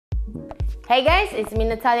Hey guys, it's me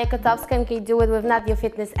Natalia Kotowska, and Do It With Nat, your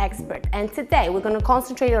fitness expert. And today we're going to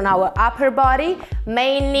concentrate on our upper body,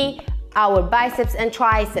 mainly our biceps and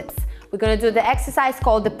triceps. We're going to do the exercise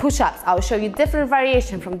called the push-ups. I'll show you different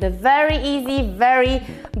variations from the very easy, very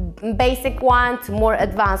basic one to more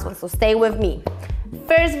advanced one, so stay with me.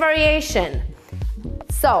 First variation.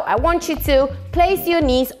 So I want you to place your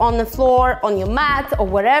knees on the floor, on your mat, or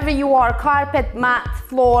wherever you are, carpet, mat,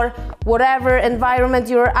 floor, whatever environment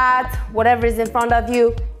you're at, whatever is in front of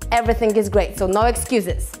you, everything is great, so no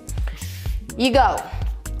excuses. You go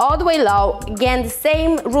all the way low. Again, the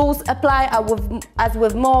same rules apply as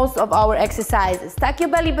with most of our exercises. Tuck your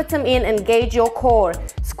belly button in, engage your core,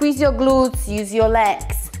 squeeze your glutes, use your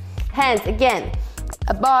legs. Hands, again,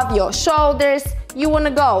 above your shoulders. You want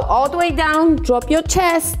to go all the way down, drop your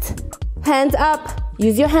chest, hands up,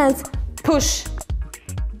 use your hands, push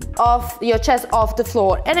off your chest off the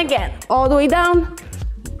floor. And again, all the way down,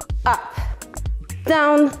 up,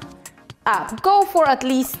 down, up. Go for at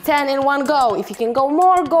least 10 in one go. If you can go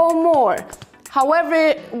more.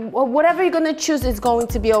 However, whatever you're going to choose is going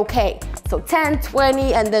to be okay. So 10,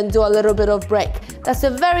 20, and then do a little bit of break. That's a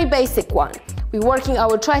very basic one. We're working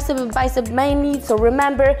our tricep and bicep mainly, so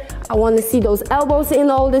remember, I want to see those elbows in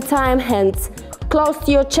all the time, hands close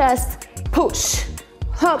to your chest, push,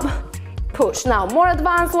 hop, push. Now, more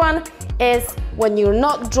advanced one is when you're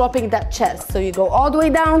not dropping that chest. So you go all the way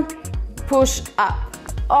down, push up,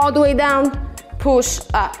 all the way down, push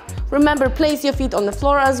up. Remember, place your feet on the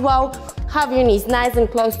floor as well. Have your knees nice and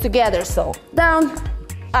close together. So down,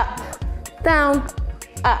 up,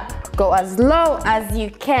 up. Go as low as you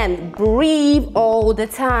can. Breathe all the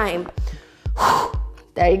time.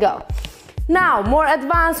 There you go. Now, more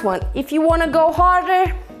advanced one. If you want to go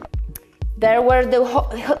harder, there where the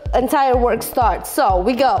entire work starts. So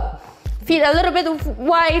we go. Feet a little bit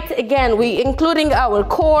wide. Again, we including our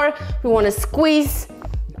core. We want to squeeze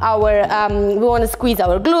our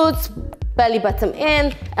glutes, belly button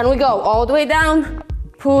in, and we go all the way down,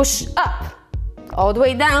 push up. All the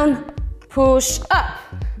way down, push up.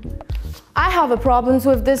 I have problems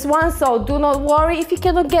with this one, so do not worry if you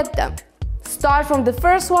cannot get them. Start from the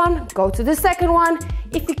first one, go to the second one.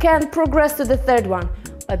 If you can, progress to the third one.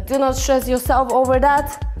 But do not stress yourself over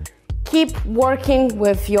that. Keep working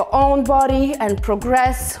with your own body and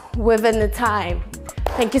progress within the time.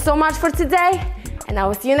 Thank you so much for today, and I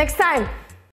will see you next time.